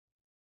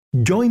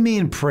Join me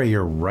in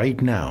prayer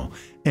right now,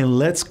 and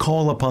let's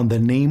call upon the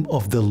name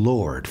of the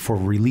Lord for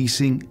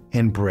releasing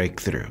and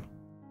breakthrough.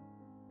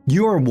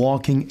 You are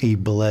walking a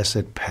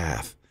blessed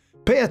path.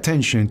 Pay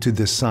attention to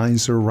the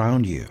signs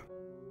around you.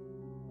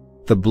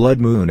 The blood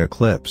moon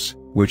eclipse,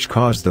 which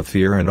caused the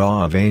fear and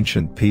awe of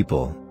ancient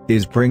people,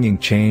 is bringing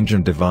change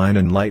and divine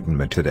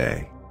enlightenment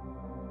today.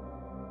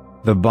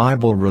 The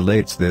Bible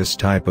relates this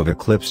type of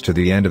eclipse to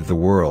the end of the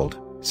world,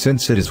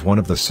 since it is one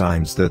of the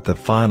signs that the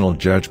final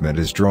judgment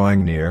is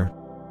drawing near.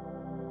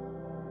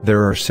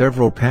 There are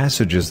several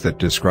passages that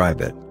describe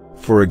it.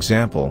 For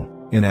example,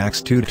 in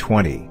Acts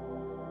 2:20,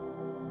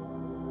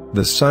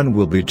 the sun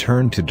will be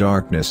turned to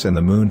darkness and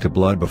the moon to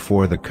blood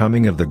before the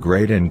coming of the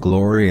great and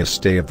glorious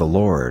day of the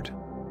Lord.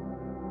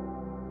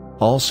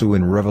 Also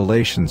in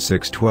Revelation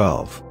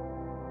 6:12,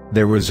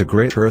 there was a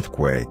great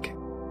earthquake.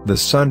 The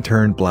sun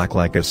turned black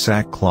like a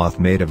sackcloth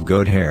made of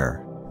goat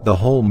hair, the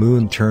whole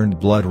moon turned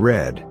blood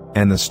red,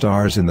 and the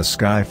stars in the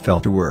sky fell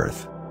to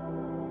earth.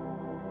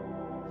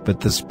 But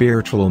the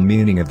spiritual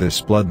meaning of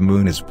this blood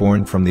moon is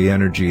born from the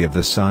energy of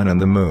the sun and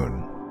the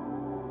moon.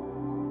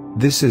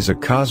 This is a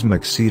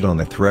cosmic seed on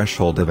the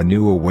threshold of a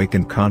new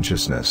awakened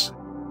consciousness.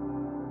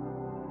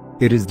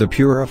 It is the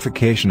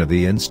purification of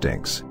the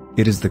instincts,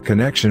 it is the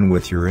connection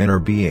with your inner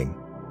being.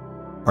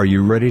 Are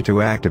you ready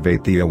to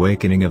activate the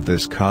awakening of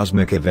this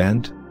cosmic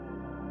event?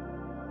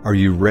 Are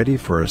you ready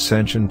for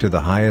ascension to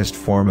the highest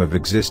form of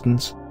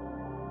existence?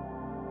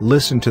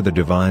 Listen to the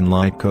divine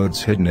light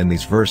codes hidden in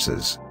these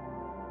verses,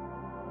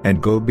 and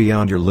go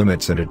beyond your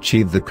limits and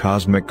achieve the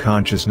cosmic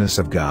consciousness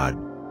of God.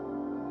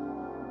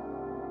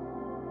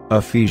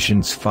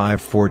 Ephesians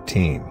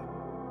 5:14.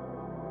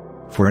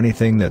 For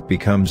anything that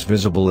becomes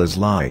visible is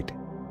light.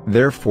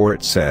 Therefore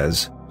it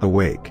says,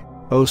 "Awake,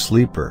 O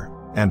sleeper,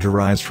 and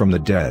arise from the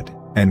dead,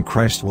 and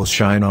Christ will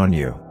shine on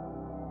you."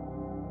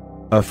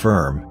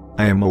 Affirm,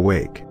 "I am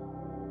awake."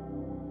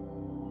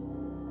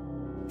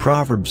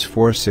 Proverbs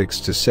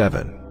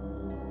 4:6-7.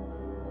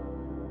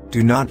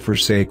 Do not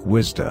forsake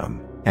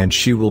wisdom, and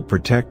she will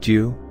protect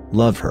you.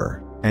 Love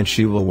her, and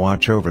she will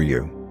watch over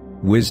you.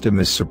 Wisdom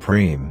is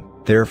supreme,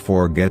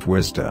 therefore get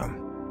wisdom.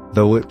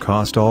 Though it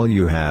cost all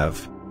you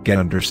have, get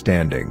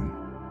understanding.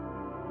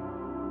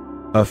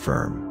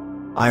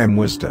 Affirm, "I am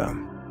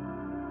wisdom."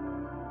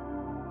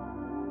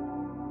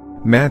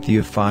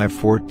 Matthew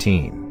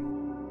 5:14.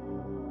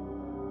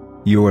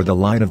 You are the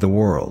light of the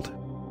world.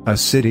 A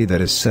city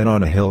that is set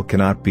on a hill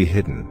cannot be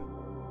hidden.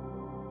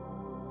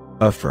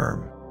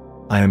 Affirm,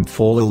 "I am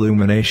full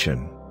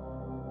illumination."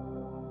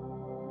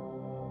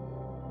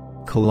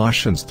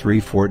 Colossians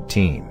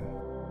 3:14.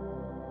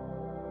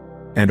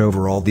 And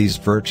over all these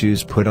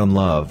virtues put on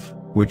love,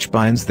 which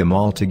binds them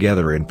all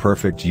together in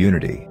perfect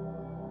unity.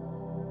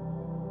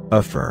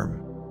 Affirm,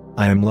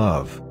 "I am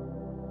love."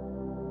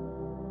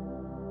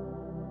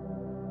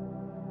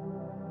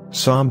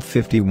 Psalm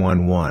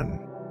 51:1.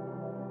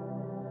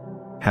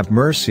 Have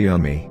mercy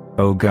on me,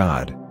 O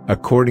God,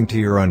 according to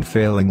your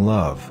unfailing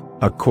love,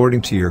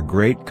 according to your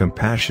great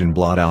compassion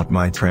blot out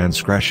my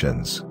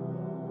transgressions.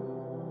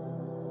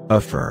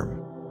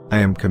 Affirm, "I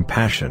am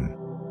compassion."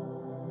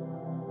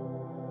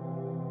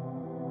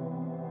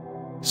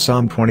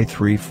 Psalm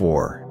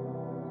 23:4.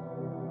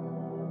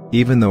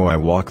 Even though I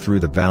walk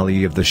through the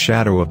valley of the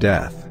shadow of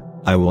death,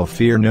 I will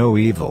fear no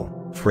evil,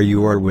 for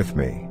you are with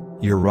me,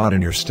 your rod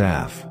and your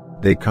staff,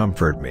 they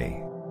comfort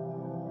me.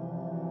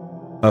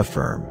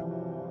 Affirm,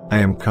 "I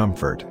am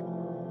comfort."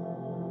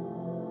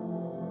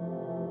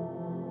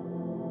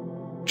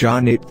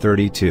 John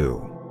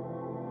 8:32.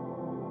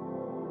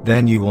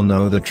 Then you will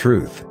know the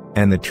truth,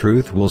 and the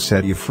truth will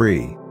set you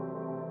free.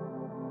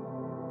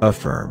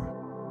 Affirm,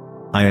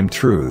 "I am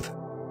truth."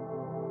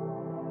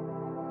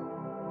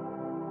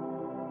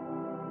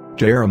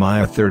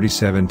 Jeremiah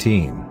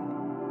 30:17.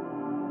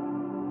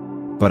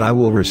 But I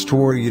will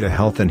restore you to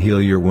health and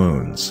heal your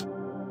wounds.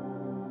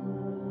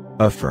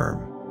 Affirm,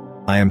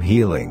 "I am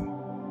healing."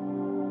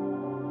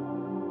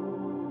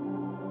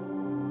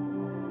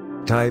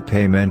 Type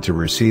Amen to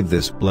receive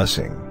this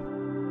blessing.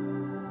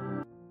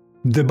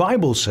 The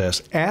Bible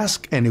says,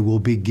 "Ask and it will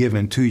be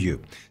given to you.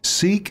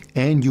 Seek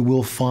and you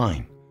will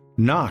find.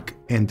 Knock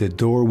and the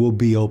door will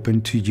be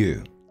opened to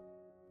you."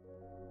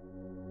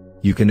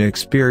 You can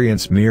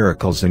experience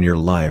miracles in your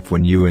life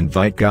when you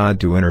invite God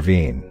to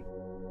intervene.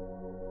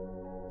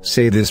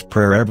 Say this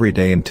prayer every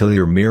day until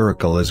your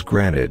miracle is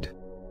granted.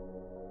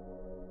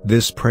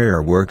 This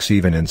prayer works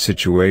even in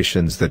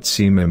situations that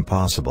seem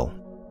impossible.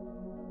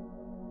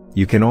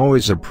 You can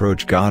always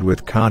approach God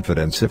with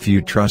confidence if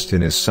you trust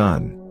in His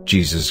Son,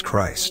 Jesus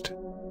Christ.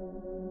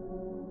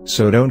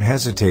 So don't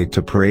hesitate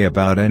to pray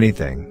about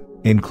anything,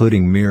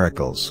 including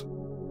miracles.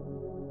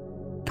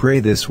 Pray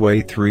this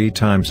way 3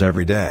 times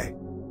every day.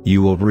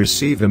 You will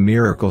receive a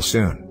miracle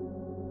soon.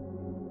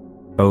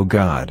 O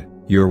God,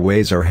 your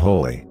ways are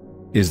holy.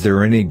 Is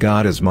there any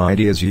God as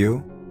mighty as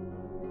you?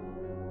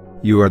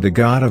 You are the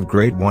God of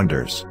great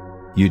wonders.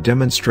 You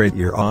demonstrate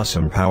your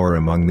awesome power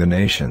among the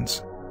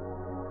nations.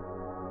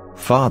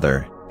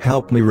 Father,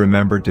 help me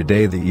remember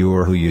today that you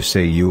are who you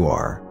say you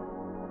are.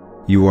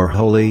 You are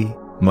holy,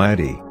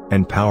 mighty,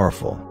 and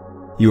powerful.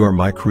 You are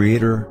my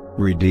Creator,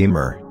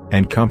 Redeemer,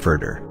 and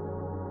Comforter.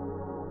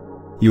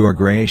 You are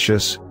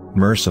gracious,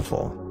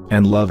 merciful,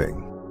 and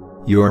loving.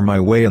 You are my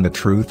way and the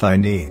truth I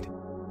need.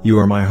 You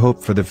are my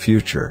hope for the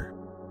future.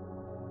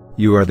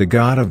 You are the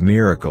God of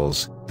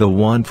miracles, the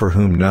one for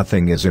whom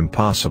nothing is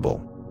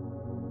impossible.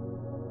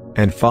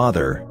 And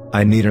Father,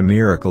 I need a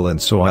miracle,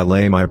 and so I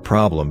lay my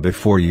problem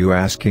before you,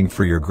 asking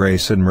for your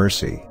grace and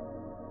mercy.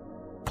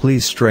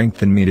 Please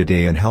strengthen me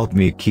today and help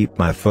me keep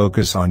my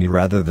focus on you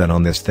rather than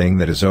on this thing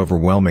that is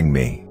overwhelming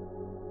me.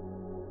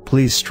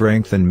 Please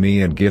strengthen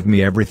me and give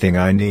me everything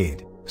I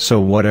need, so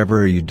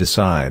whatever you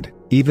decide,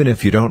 even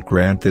if you don't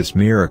grant this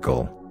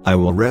miracle, I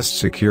will rest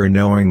secure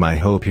knowing my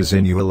hope is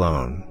in you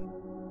alone.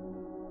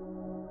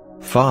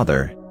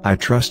 Father, I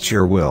trust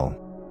your will.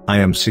 I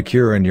am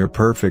secure in your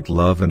perfect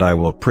love, and I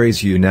will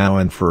praise you now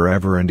and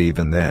forever, and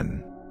even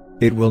then.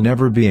 It will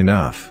never be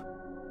enough.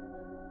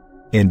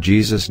 In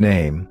Jesus'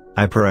 name,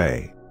 I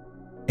pray.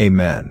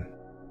 Amen.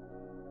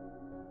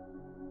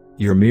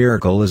 Your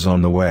miracle is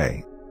on the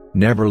way.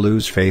 Never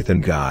lose faith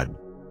in God.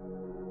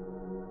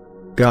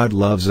 God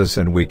loves us,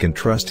 and we can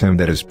trust Him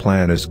that His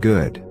plan is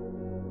good.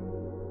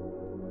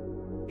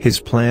 His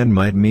plan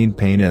might mean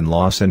pain and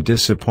loss and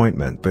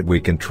disappointment, but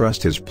we can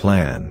trust His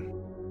plan.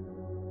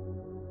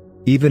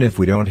 Even if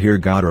we don't hear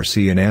God or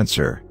see an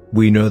answer,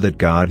 we know that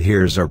God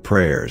hears our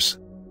prayers.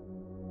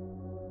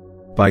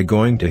 By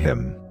going to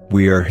Him,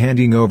 we are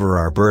handing over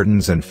our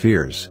burdens and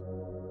fears.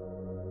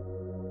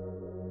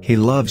 He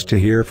loves to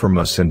hear from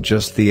us, and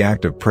just the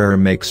act of prayer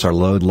makes our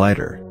load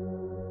lighter.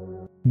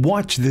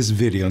 Watch this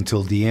video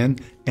until the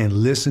end and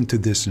listen to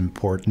this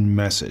important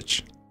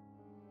message.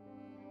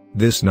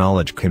 This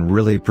knowledge can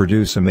really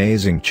produce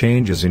amazing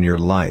changes in your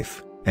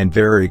life, and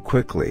very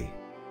quickly.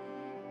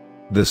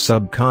 The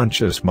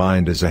subconscious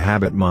mind is a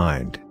habit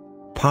mind.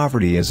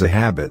 Poverty is a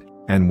habit,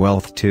 and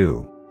wealth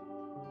too.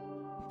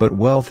 But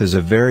wealth is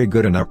a very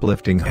good and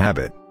uplifting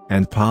habit,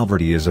 and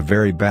poverty is a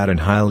very bad and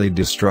highly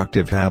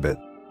destructive habit.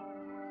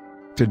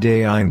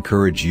 Today I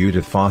encourage you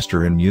to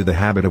foster in you the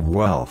habit of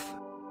wealth.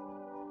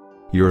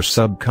 Your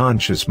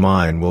subconscious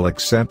mind will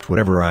accept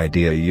whatever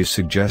idea you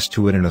suggest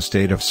to it in a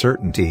state of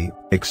certainty,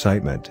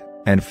 excitement,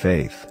 and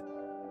faith.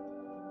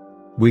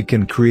 We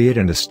can create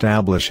and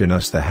establish in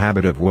us the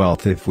habit of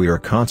wealth if we are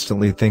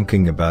constantly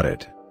thinking about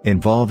it,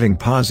 involving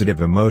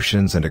positive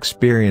emotions and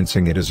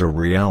experiencing it as a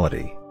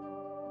reality.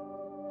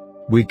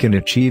 We can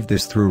achieve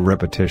this through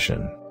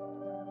repetition.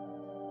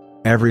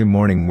 Every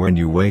morning when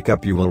you wake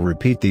up, you will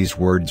repeat these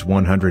words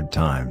 100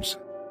 times.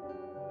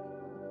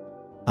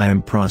 I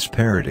am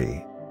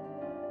prosperity.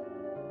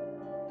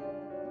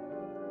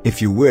 If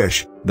you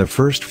wish, the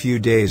first few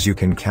days you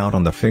can count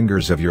on the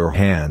fingers of your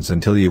hands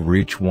until you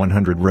reach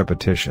 100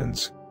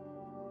 repetitions.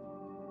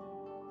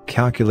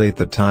 Calculate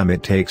the time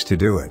it takes to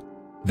do it.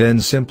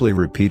 Then simply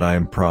repeat I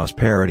am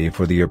prosperity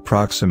for the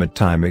approximate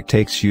time it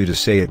takes you to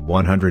say it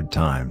 100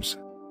 times.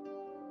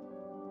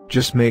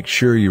 Just make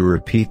sure you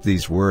repeat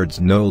these words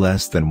no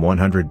less than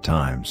 100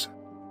 times.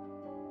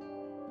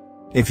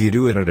 If you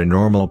do it at a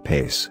normal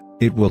pace,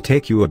 it will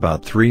take you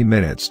about 3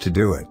 minutes to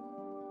do it.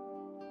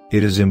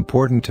 It is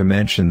important to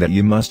mention that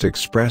you must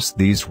express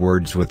these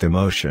words with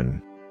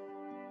emotion.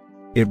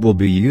 It will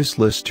be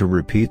useless to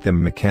repeat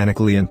them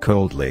mechanically and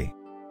coldly.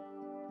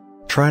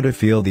 Try to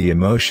feel the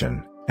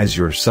emotion, as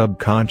your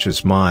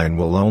subconscious mind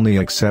will only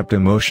accept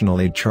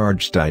emotionally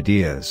charged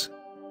ideas.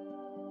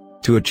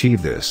 To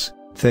achieve this,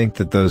 think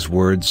that those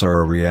words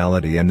are a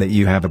reality and that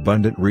you have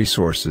abundant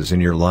resources in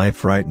your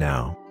life right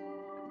now.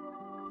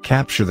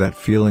 Capture that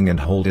feeling and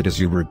hold it as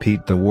you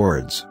repeat the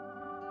words.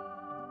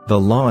 The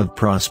law of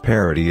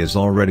prosperity is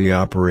already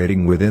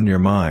operating within your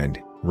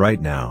mind, right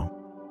now.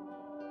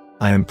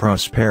 I am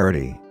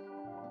prosperity.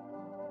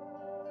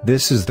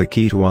 This is the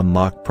key to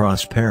unlock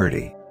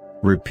prosperity.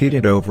 Repeat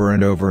it over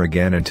and over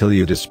again until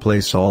you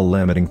displace all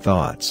limiting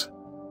thoughts.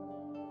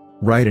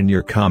 Write in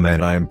your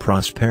comment I am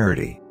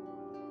prosperity.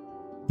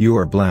 You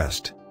are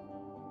blessed.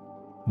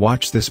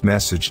 Watch this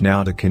message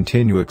now to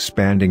continue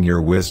expanding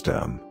your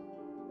wisdom.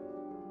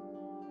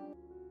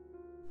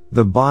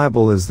 The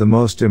Bible is the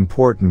most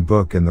important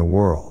book in the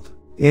world.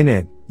 In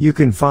it, you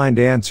can find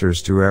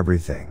answers to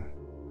everything.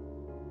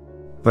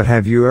 But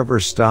have you ever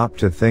stopped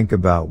to think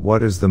about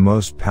what is the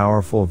most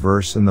powerful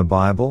verse in the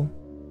Bible?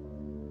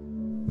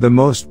 The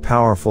most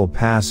powerful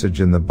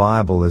passage in the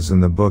Bible is in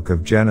the book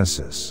of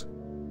Genesis.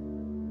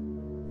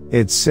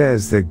 It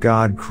says that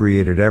God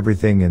created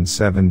everything in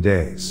 7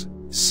 days,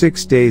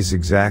 6 days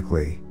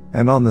exactly,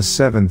 and on the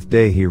 7th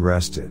day He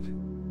rested.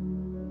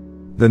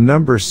 The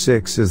number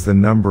 6 is the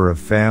number of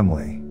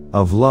family,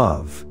 of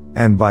love,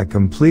 and by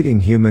completing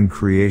human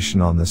creation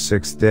on the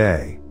 6th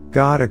day,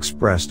 God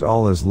expressed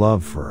all His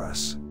love for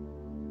us.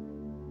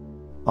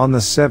 On the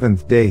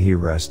 7th day He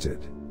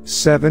rested.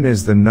 7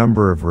 is the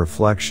number of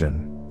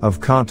reflection, of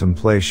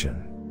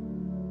contemplation.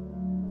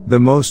 The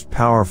most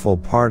powerful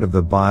part of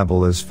the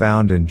Bible is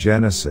found in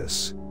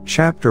Genesis,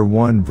 chapter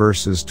 1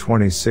 verses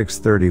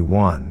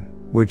 26-31,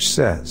 which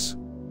says,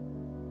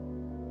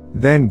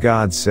 Then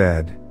God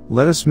said,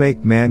 Let us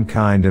make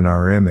mankind in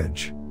our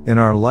image, in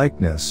our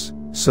likeness,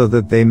 so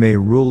that they may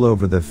rule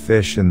over the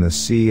fish in the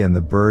sea and the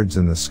birds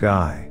in the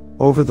sky,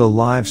 over the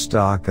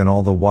livestock and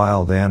all the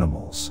wild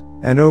animals,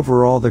 and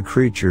over all the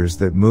creatures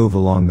that move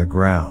along the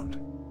ground.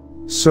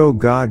 So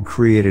God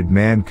created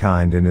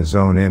mankind in His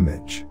own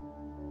image.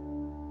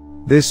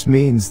 This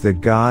means that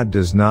God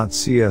does not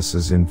see us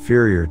as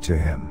inferior to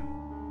Him.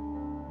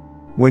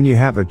 When you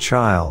have a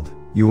child,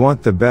 you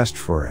want the best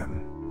for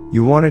him.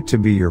 You want it to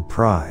be your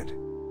pride.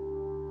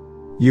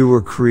 You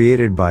were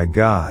created by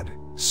God,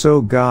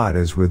 so God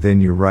is within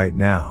you right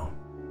now.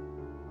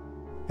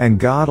 And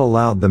God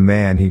allowed the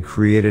man He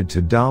created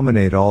to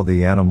dominate all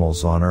the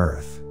animals on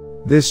earth.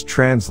 This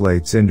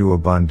translates into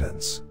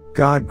abundance.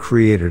 God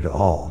created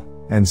all,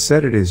 and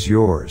said it is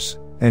yours,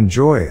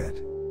 enjoy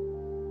it.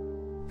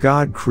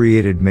 God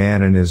created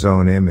man in His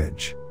own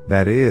image,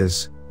 that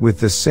is, with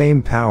the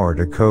same power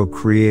to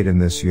co-create in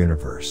this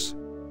universe.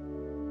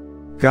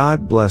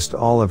 God blessed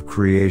all of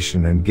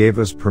creation and gave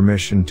us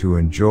permission to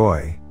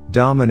enjoy,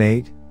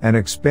 dominate, and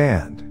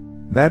expand.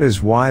 That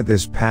is why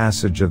this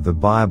passage of the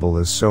Bible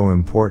is so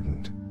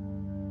important.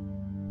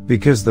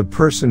 Because the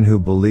person who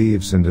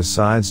believes and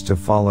decides to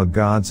follow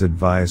God's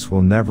advice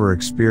will never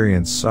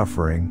experience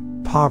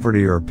suffering,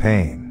 poverty, or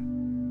pain.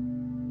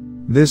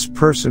 This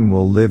person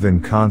will live in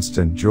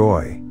constant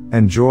joy,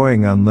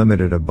 enjoying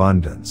unlimited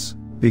abundance,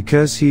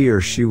 because he or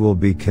she will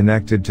be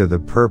connected to the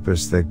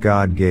purpose that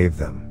God gave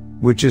them,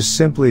 which is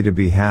simply to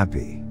be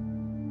happy.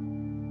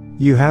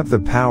 You have the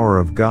power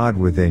of God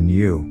within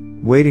you,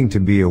 waiting to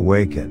be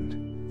awakened.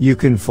 You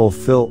can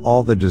fulfill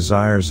all the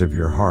desires of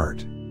your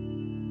heart.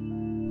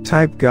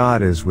 Type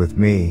 "God is with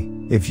me"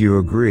 if you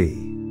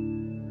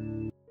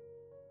agree.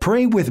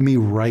 Pray with me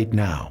right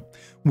now.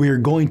 We are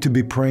going to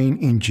be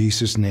praying in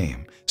Jesus'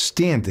 name,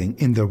 standing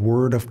in the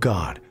Word of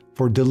God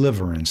for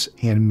deliverance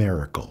and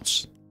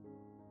miracles.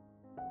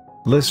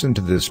 Listen to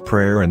this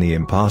prayer and the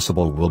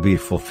impossible will be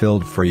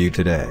fulfilled for you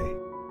today.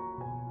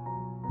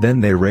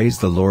 Then they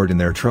raised the Lord in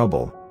their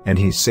trouble, and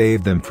He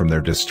saved them from their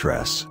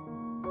distress.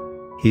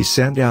 He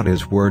sent out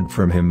His word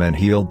from Him and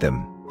healed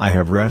them. I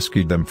have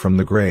rescued them from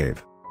the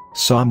grave.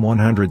 Psalm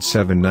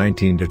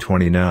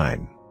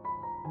 107:19-29.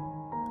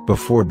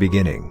 Before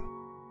beginning,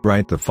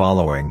 write the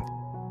following.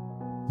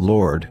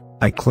 Lord,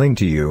 I cling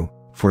to you,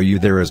 for you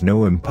there is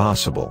no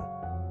impossible.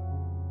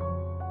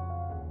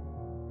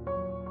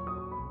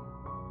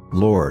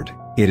 Lord,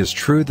 it is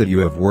true that you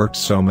have worked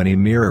so many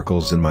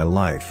miracles in my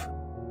life.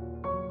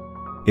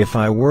 If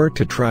I were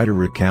to try to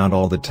recount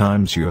all the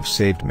times you have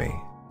saved me,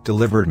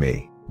 delivered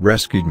me,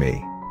 rescued me,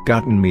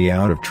 gotten me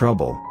out of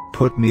trouble,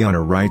 put me on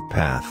a right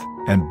path,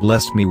 and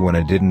blessed me when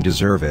I didn't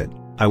deserve it,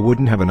 I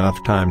wouldn't have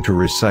enough time to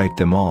recite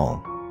them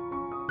all.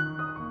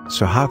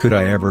 So how could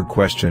I ever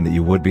question that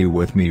you would be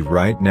with me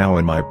right now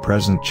in my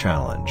present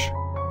challenge?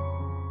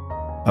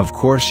 Of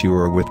course you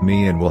are with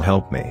me and will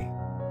help me.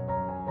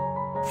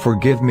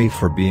 Forgive me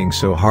for being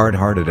so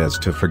hard-hearted as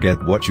to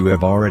forget what you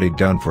have already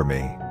done for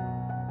me.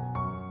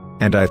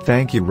 And I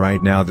thank you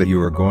right now that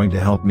you are going to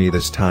help me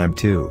this time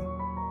too.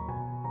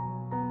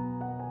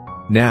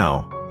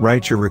 Now,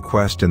 write your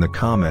request in the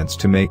comments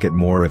to make it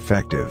more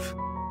effective.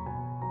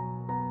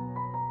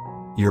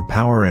 Your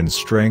power and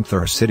strength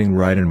are sitting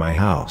right in my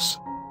house.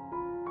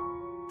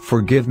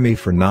 Forgive me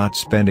for not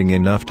spending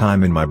enough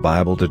time in my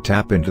Bible to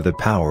tap into the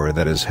power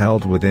that is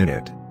held within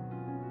it.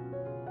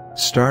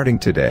 Starting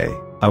today,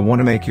 I want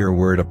to make your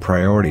word a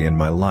priority in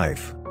my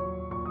life.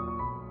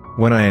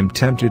 When I am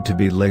tempted to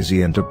be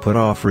lazy and to put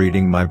off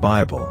reading my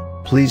Bible,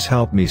 please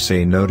help me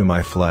say no to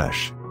my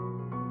flesh.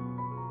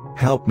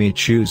 Help me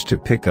choose to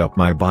pick up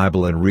my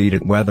Bible and read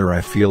it whether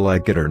I feel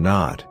like it or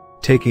not,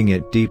 taking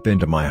it deep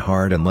into my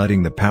heart and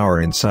letting the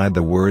power inside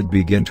the Word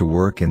begin to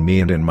work in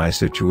me and in my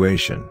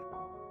situation.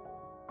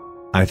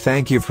 I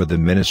thank you for the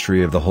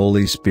ministry of the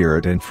Holy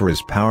Spirit and for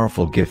His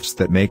powerful gifts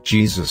that make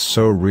Jesus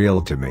so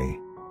real to me.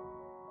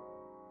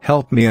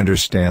 Help me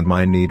understand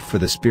my need for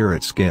the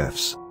Spirit's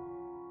gifts.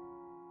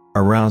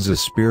 Arouse a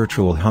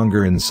spiritual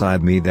hunger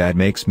inside me that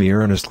makes me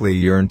earnestly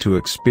yearn to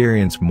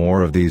experience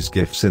more of these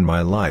gifts in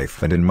my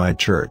life and in my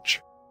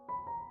church.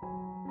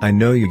 I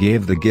know you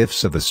gave the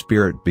gifts of the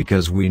Spirit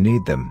because we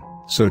need them,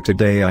 so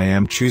today I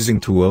am choosing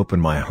to open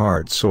my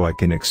heart so I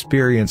can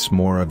experience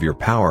more of your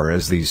power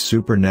as these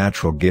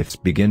supernatural gifts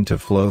begin to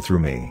flow through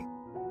me.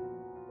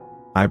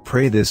 I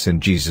pray this in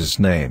Jesus'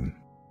 name.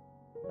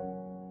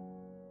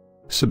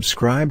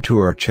 Subscribe to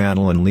our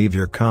channel and leave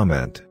your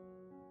comment.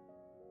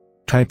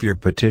 Type your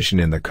petition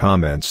in the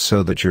comments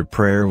so that your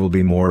prayer will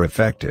be more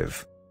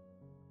effective.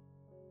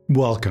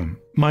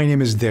 Welcome. My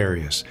name is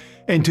Darius,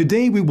 and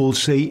today we will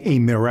say a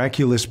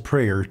miraculous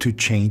prayer to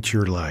change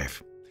your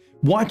life.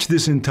 Watch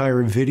this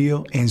entire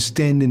video and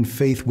stand in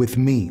faith with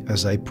me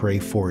as I pray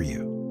for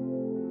you.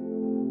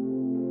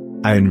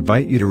 I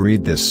invite you to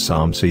read this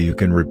psalm so you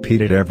can repeat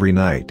it every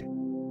night.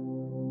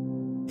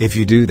 If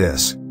you do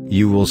this,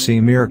 you will see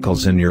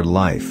miracles in your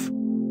life.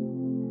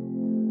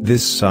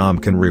 This psalm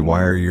can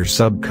rewire your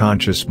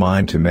subconscious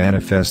mind to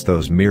manifest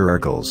those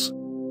miracles.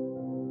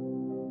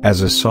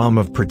 As a psalm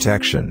of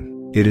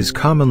protection, It is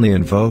commonly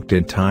invoked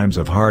in times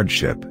of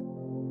hardship.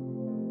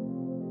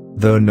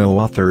 Though no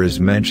author is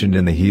mentioned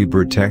in the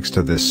Hebrew text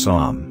of this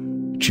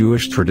psalm,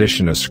 Jewish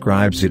tradition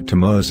ascribes it to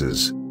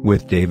Moses,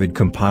 with David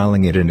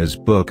compiling it in his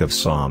book of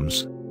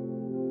Psalms.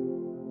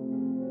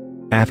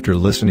 After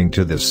listening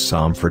to this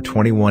psalm for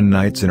 21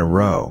 nights in a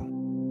row,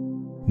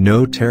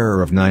 no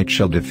terror of night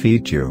shall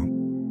defeat you.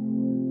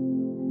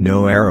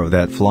 No arrow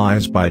that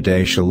flies by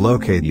day shall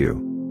locate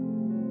you.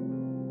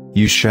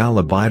 You shall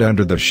abide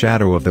under the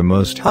shadow of the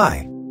Most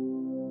High.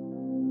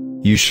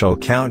 You shall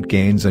count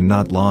gains and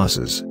not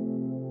losses.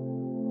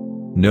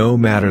 No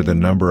matter the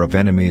number of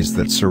enemies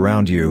that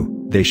surround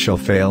you, they shall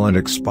fail and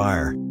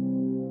expire.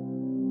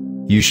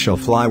 You shall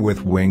fly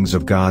with wings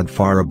of God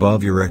far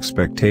above your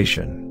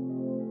expectation.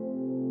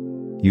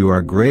 You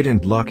are great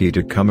and lucky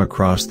to come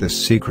across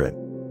this secret.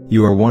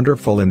 You are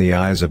wonderful in the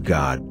eyes of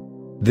God.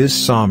 This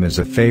psalm is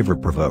a favor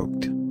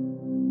provoked.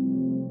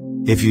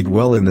 If you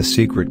dwell in the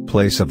secret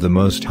place of the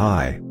Most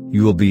High,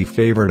 you will be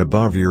favored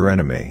above your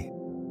enemy.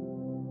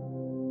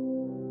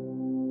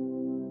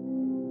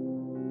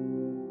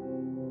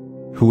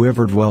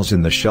 Whoever dwells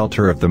in the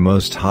shelter of the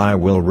Most High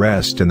will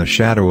rest in the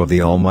shadow of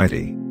the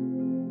Almighty.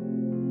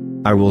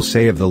 I will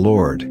say of the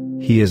Lord,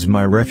 He is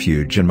my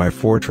refuge and my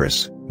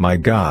fortress, my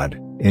God,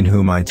 in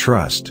whom I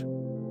trust.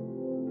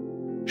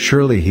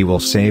 Surely He will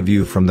save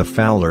you from the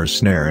fowler's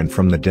snare and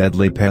from the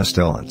deadly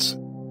pestilence.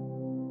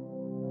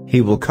 He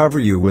will cover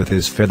you with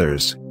His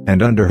feathers,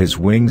 and under His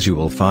wings you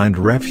will find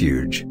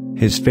refuge.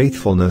 His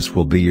faithfulness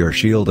will be your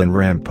shield and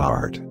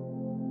rampart.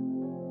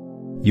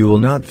 You will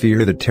not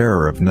fear the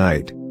terror of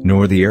night,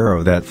 nor the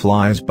arrow that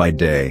flies by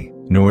day,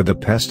 nor the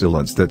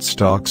pestilence that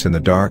stalks in the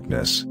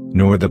darkness,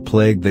 nor the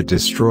plague that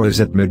destroys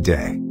at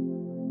midday.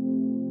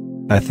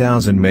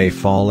 1,000 may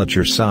fall at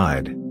your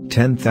side,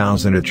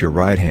 10,000 at your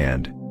right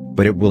hand,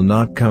 but it will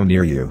not come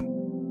near you.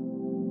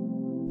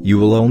 You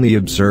will only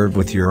observe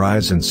with your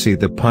eyes and see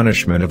the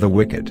punishment of the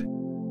wicked.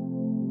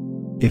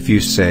 If you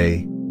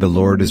say, "The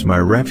Lord is my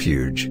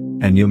refuge,"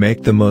 and you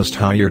make the Most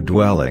High your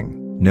dwelling,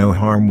 no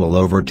harm will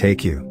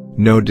overtake you,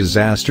 no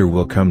disaster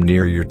will come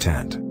near your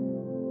tent.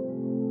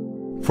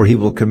 For He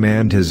will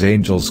command His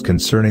angels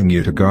concerning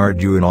you to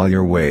guard you in all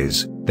your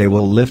ways. They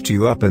will lift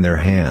you up in their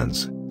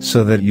hands,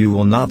 so that you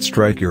will not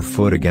strike your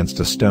foot against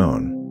a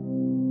stone.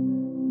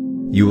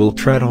 You will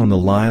tread on the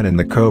lion and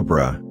the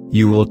cobra,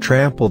 you will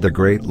trample the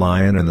great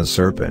lion and the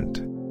serpent.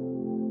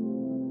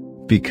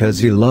 Because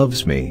He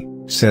loves me,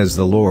 says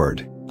the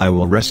Lord, I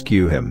will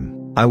rescue him,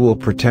 I will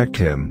protect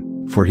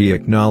him, for he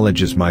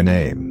acknowledges my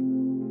name.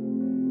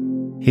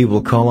 He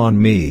will call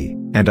on me,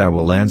 and I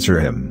will answer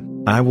him.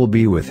 I will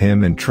be with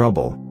him in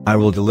trouble, I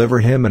will deliver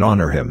him and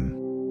honor him.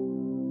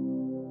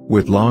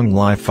 With long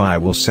life I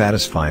will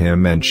satisfy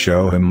him and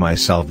show him my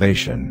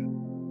salvation.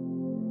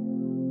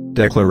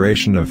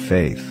 Declaration of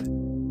Faith.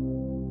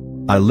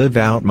 I live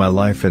out my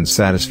life in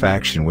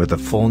satisfaction with a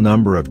full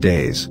number of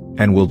days,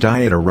 and will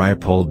die at a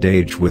ripe old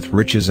age with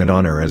riches and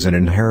honor as an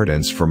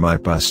inheritance for my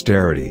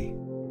posterity.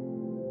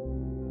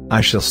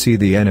 I shall see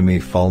the enemy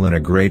fall in a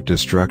great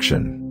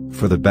destruction,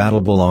 for the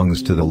battle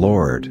belongs to the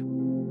Lord.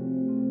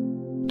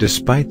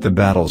 Despite the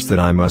battles that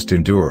I must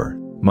endure,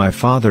 my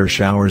Father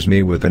showers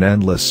me with an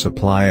endless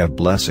supply of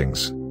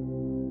blessings.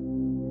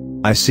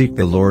 I seek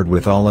the Lord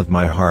with all of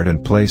my heart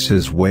and place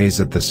His ways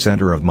at the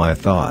center of my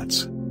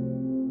thoughts.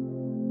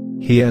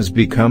 He has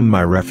become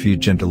my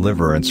refuge and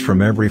deliverance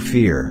from every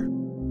fear.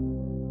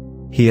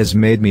 He has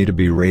made me to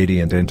be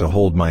radiant and to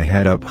hold my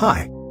head up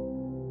high.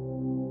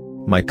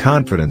 My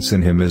confidence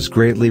in Him is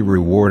greatly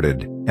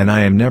rewarded, and I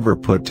am never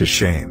put to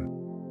shame.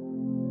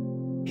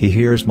 He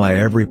hears my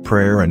every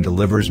prayer and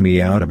delivers me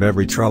out of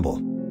every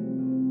trouble.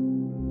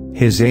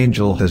 His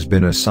angel has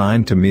been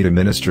assigned to me to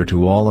minister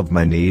to all of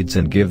my needs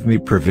and give me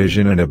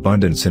provision and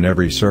abundance in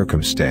every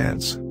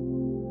circumstance.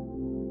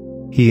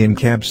 He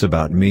encamps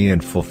about me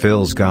and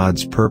fulfills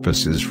God's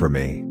purposes for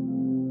me.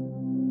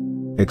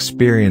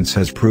 Experience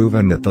has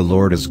proven that the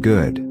Lord is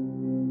good.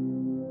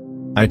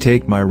 I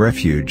take my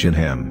refuge in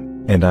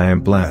Him, and I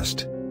am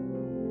blessed.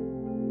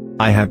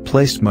 I have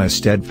placed my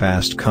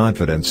steadfast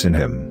confidence in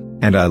Him,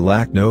 and I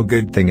lack no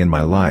good thing in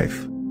my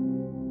life.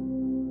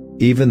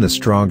 Even the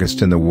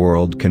strongest in the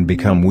world can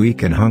become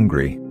weak and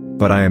hungry,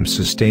 but I am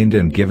sustained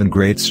and given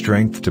great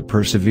strength to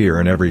persevere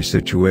in every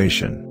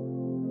situation.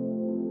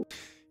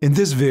 In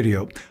this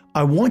video,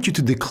 I want you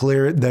to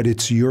declare that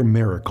it's your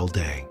miracle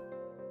day.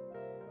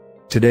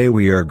 Today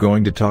we are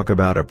going to talk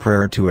about a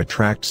prayer to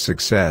attract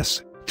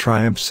success,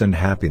 triumphs and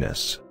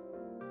happiness.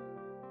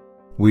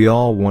 We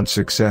all want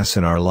success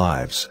in our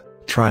lives,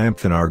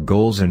 triumph in our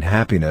goals and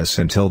happiness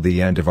until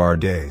the end of our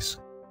days.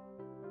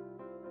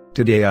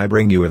 Today I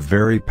bring you a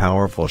very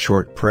powerful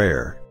short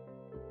prayer.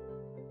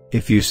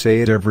 If you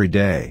say it every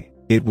day,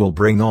 it will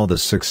bring all the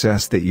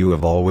success that you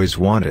have always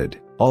wanted,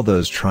 all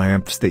those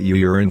triumphs that you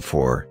yearn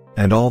for,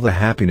 and all the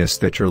happiness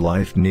that your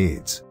life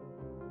needs.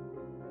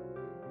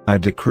 I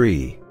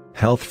decree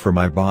health for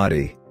my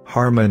body,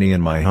 harmony in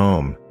my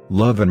home,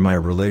 love in my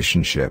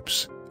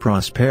relationships,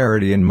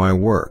 prosperity in my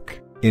work,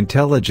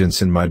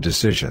 intelligence in my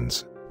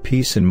decisions,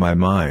 peace in my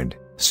mind,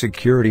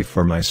 security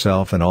for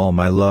myself and all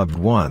my loved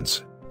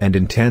ones, and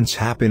intense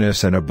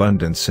happiness and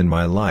abundance in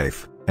my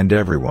life, and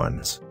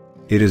everyone's.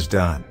 It is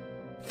done.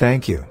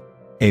 Thank you.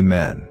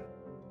 Amen.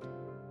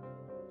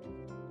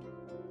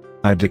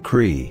 I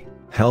decree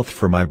health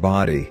for my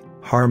body,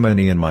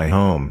 harmony in my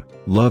home,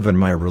 love in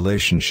my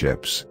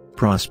relationships,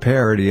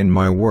 prosperity in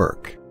my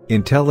work,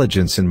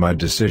 intelligence in my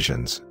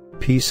decisions,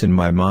 peace in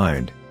my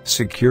mind,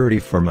 security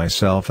for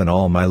myself and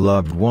all my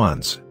loved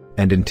ones,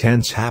 and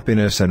intense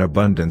happiness and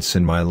abundance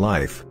in my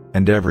life,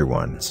 and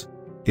everyone's.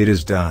 It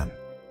is done.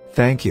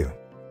 Thank you.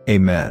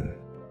 Amen.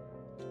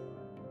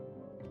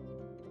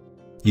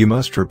 You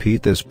must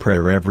repeat this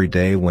prayer every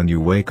day when you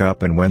wake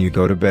up and when you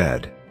go to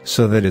bed,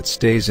 so that it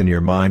stays in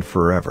your mind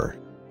forever.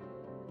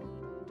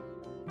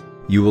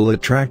 You will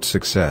attract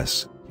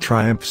success,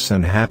 triumphs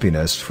and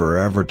happiness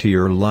forever to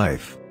your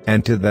life,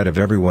 and to that of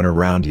everyone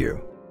around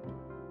you.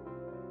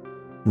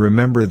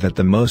 Remember that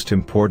the most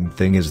important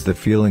thing is the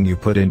feeling you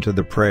put into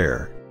the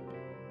prayer.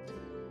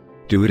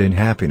 Do it in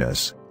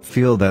happiness,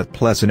 feel that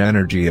pleasant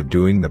energy of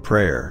doing the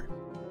prayer.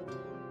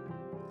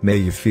 May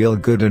you feel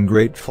good and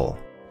grateful,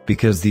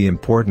 because the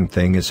important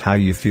thing is how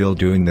you feel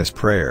doing this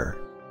prayer.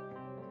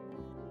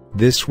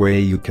 This way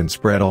you can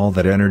spread all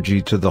that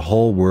energy to the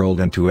whole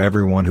world and to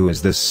everyone who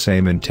has this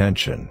same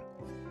intention.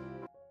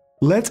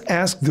 Let's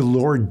ask the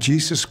Lord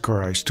Jesus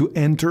Christ to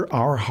enter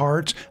our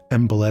hearts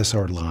and bless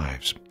our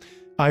lives.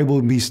 I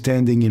will be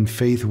standing in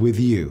faith with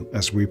you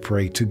as we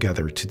pray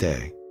together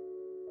today.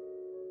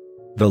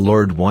 The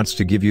Lord wants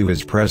to give you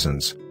His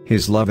presence,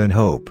 His love and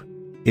hope.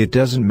 It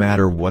doesn't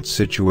matter what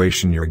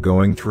situation you're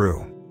going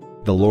through.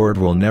 The Lord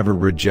will never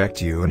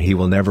reject you and He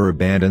will never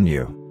abandon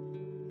you.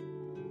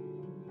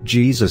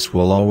 Jesus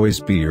will always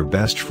be your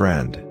best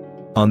friend.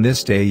 On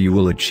this day you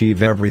will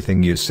achieve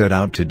everything you set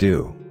out to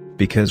do,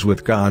 because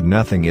with God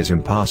nothing is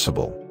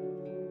impossible.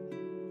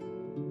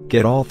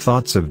 Get all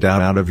thoughts of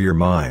doubt out of your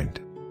mind.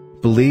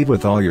 Believe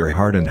with all your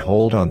heart and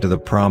hold on to the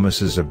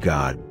promises of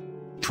God.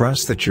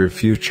 Trust that your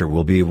future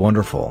will be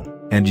wonderful,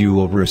 and you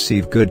will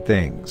receive good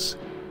things.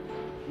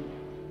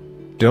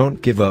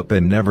 Don't give up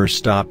and never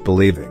stop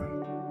believing.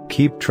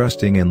 Keep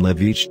trusting and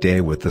live each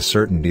day with the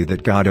certainty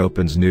that God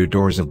opens new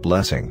doors of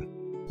blessing.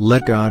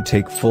 Let God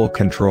take full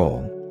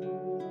control.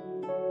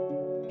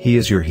 He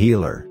is your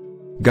healer.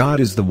 God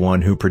is the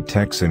one who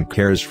protects and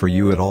cares for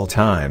you at all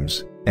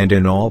times, and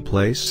in all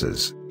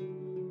places.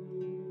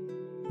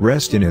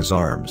 Rest in His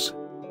arms.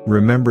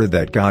 Remember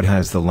that God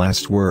has the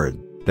last word,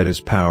 that His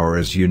power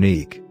is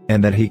unique,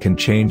 and that He can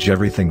change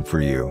everything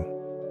for you.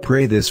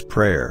 Pray this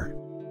prayer.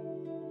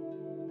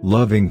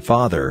 Loving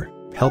Father,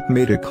 help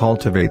me to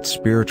cultivate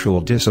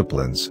spiritual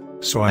disciplines,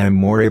 so I am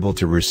more able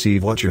to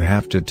receive what you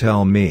have to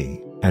tell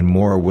me, and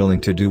more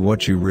willing to do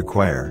what you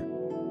require.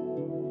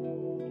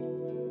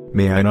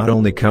 May I not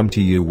only come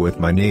to you with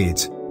my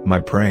needs, my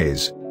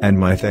praise, and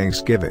my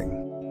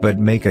thanksgiving, but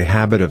make a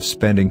habit of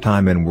spending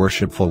time in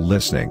worshipful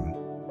listening.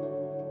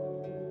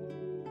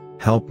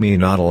 Help me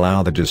not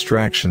allow the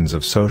distractions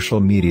of social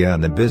media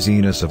and the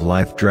busyness of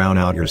life drown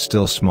out your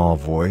still small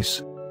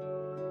voice.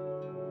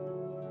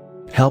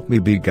 Help me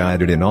be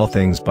guided in all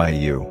things by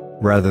you,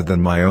 rather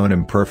than my own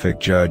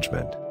imperfect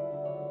judgment.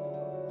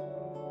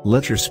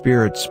 Let your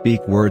Spirit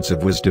speak words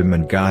of wisdom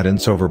and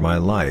guidance over my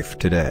life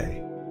today.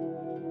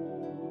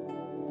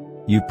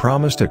 You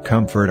promised a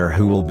comforter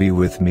who will be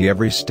with me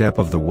every step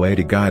of the way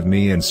to guide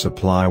me and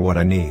supply what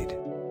I need.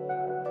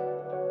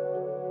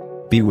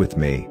 Be with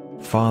me,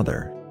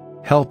 Father.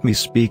 Help me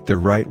speak the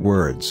right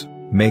words,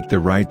 make the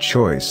right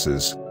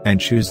choices, and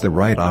choose the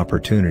right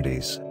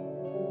opportunities.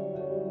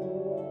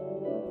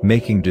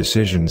 Making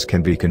decisions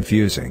can be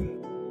confusing.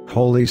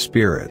 Holy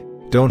Spirit,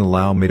 don't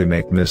allow me to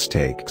make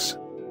mistakes.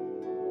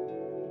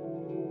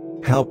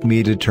 Help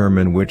me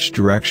determine which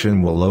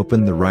direction will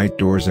open the right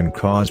doors and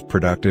cause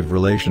productive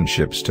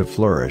relationships to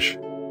flourish.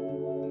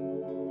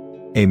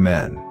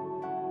 Amen.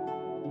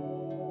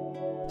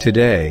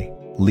 Today,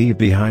 leave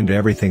behind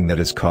everything that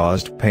has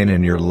caused pain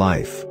in your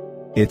life.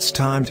 It's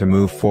time to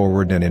move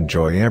forward and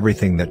enjoy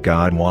everything that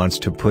God wants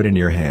to put in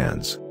your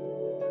hands.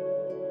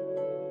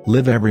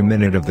 Live every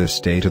minute of this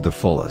day to the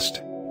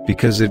fullest,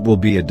 because it will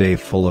be a day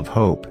full of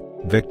hope,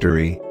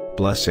 victory,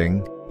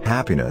 blessing,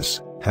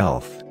 happiness,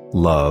 health,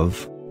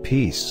 love,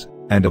 peace,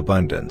 and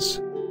abundance.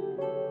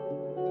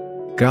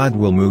 God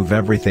will move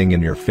everything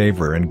in your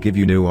favor and give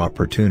you new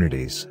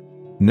opportunities.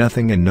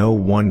 Nothing and no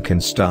one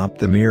can stop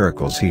the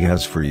miracles He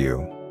has for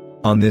you.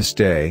 On this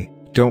day,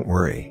 don't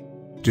worry.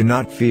 Do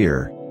not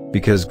fear,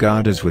 because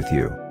God is with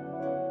you.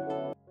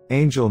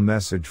 Angel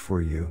message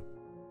for you.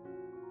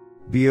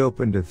 Be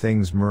open to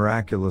things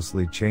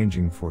miraculously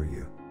changing for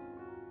you.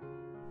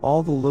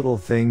 All the little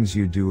things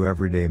you do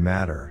every day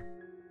matter.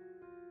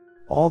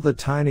 All the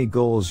tiny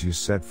goals you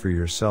set for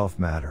yourself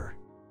matter.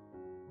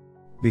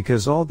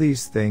 Because all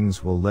these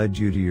things will lead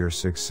you to your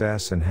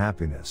success and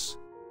happiness.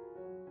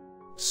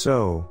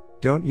 So,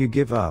 don't you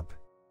give up.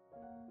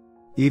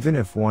 Even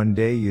if one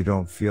day you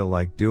don't feel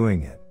like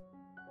doing it.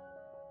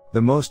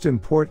 The most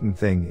important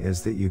thing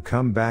is that you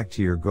come back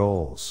to your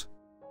goals.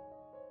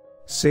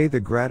 Say the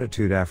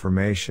gratitude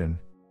affirmation.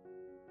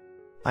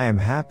 I am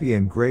happy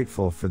and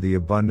grateful for the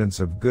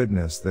abundance of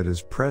goodness that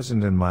is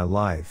present in my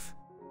life.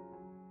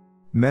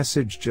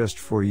 Message just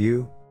for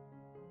you.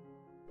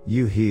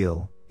 You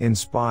heal,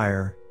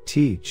 inspire,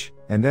 teach,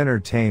 and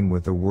entertain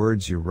with the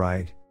words you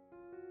write.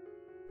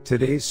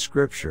 Today's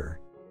scripture.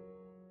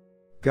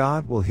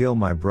 God will heal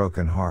my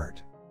broken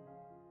heart.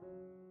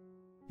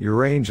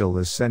 Your angel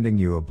is sending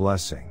you a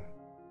blessing.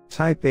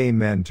 Type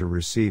Amen to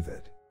receive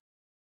it.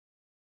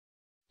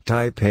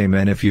 Type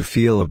Amen if you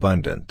feel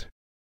abundant.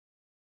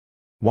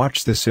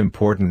 Watch this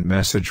important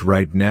message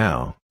right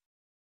now.